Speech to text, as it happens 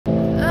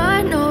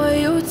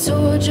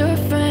told your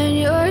friend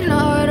you're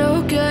not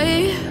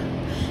okay?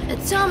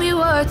 And tell me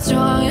what's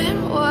wrong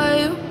and why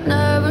you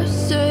never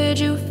said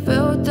you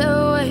felt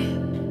that way.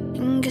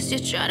 And guess you're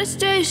trying to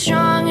stay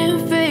strong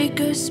and fake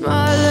a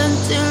smile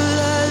until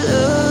I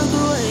look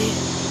away.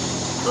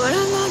 But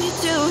I've known you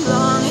too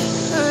long, it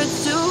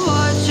hurts to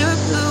watch your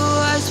blue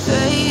eyes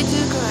fade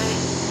to gray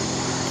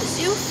as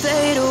you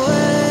fade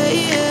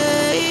away.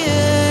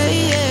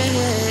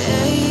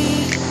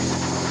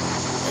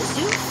 As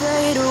you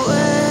fade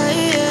away.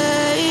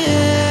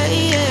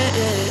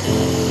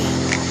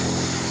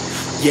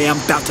 Yeah,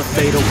 I'm about to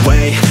fade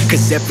away,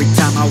 cause every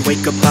time I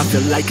wake up I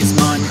feel like it's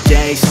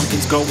Monday.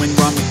 Something's going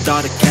wrong with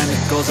all the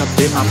chemicals up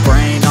in my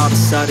brain. All of a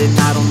sudden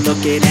I don't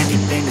look at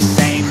anything the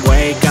same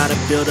way. Gotta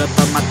build up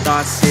of my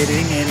thoughts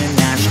sitting in an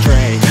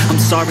ashtray. I'm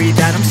sorry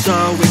that I'm so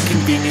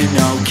inconvenient,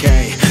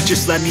 okay?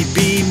 Just let me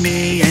be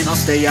me and I'll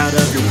stay out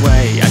of your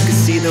way. I can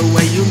see the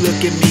way you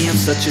look at me, I'm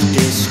such a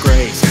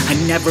disgrace. I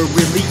never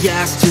really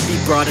asked to be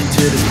brought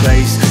into this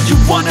place. You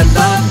wanna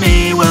love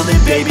me? Well then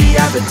baby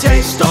have a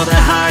taste. All the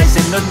highs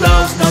and the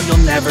lows, no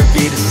you'll never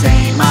be the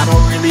same. I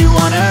don't really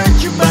wanna hurt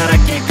you but I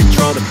can't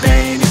control the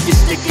pain. If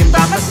you're sticking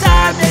by my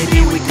side,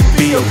 maybe we could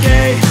be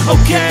okay.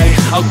 Okay,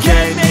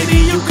 maybe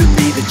you could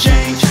be the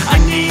change I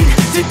need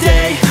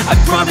today. I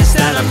promise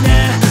that I've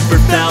never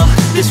felt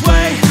this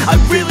way. I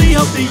really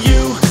hope that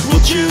you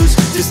will choose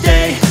to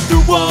stay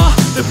through all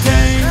the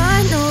pain.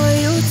 I know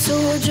you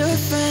told your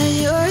friend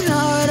you're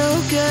not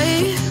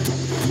okay.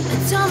 And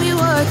tell me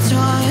what's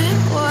wrong and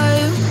why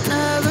you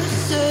never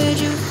said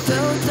you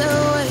felt that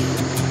way.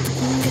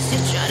 Guess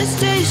you're trying to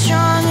stay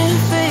strong and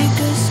fake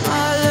a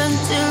smile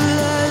until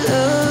I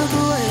look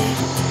away.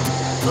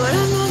 But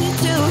I've known you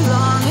too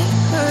long, it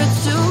hurts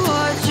to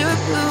watch your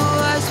blue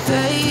eyes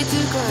fade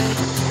to gray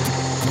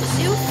as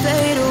you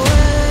fade away.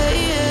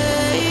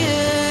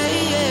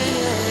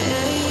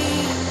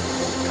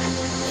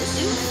 As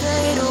you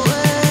fade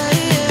away.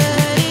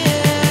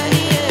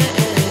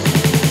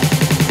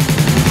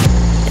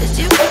 As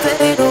you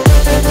fade away.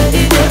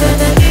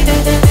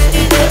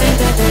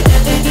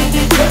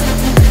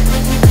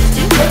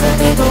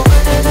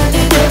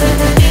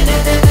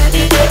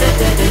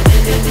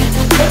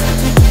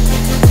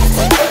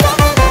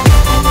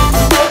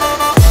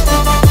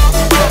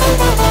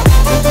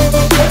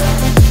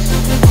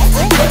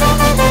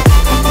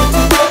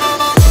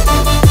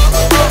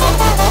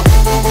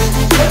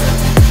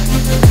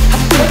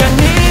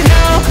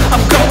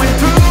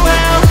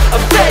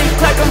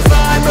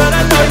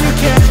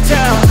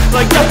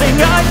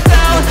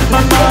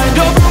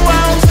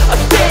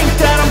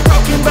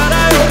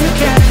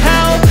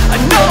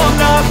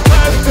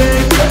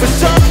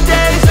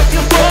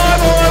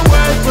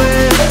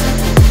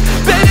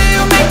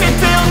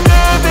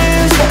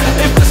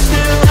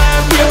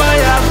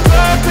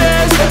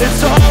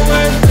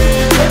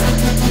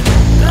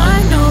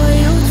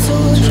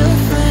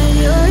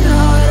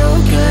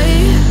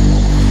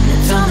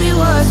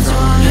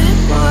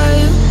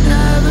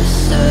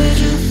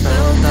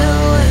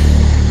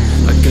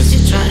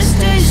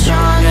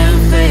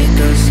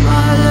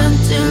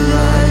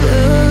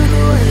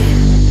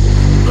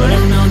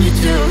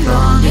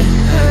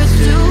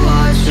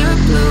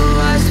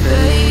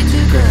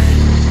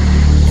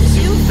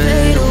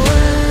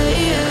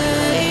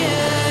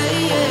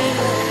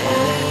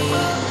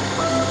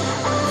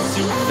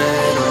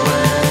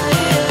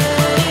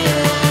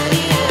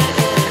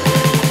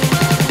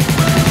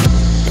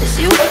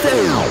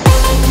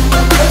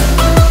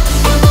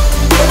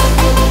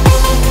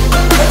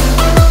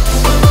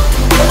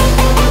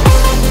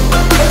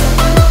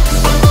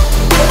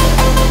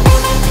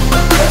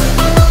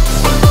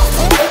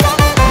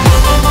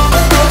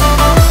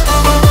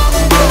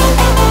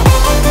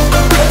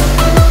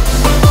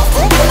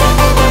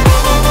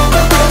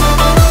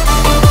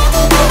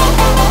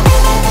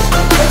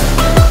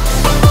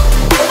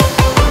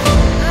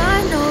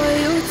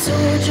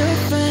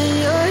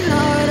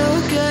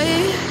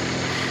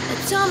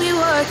 Tell me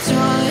what's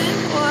wrong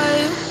and why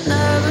you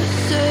never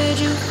said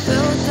you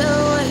felt that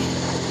way.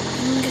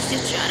 Guess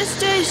you're trying to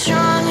stay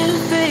strong and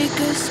fake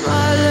a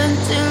smile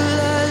until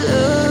I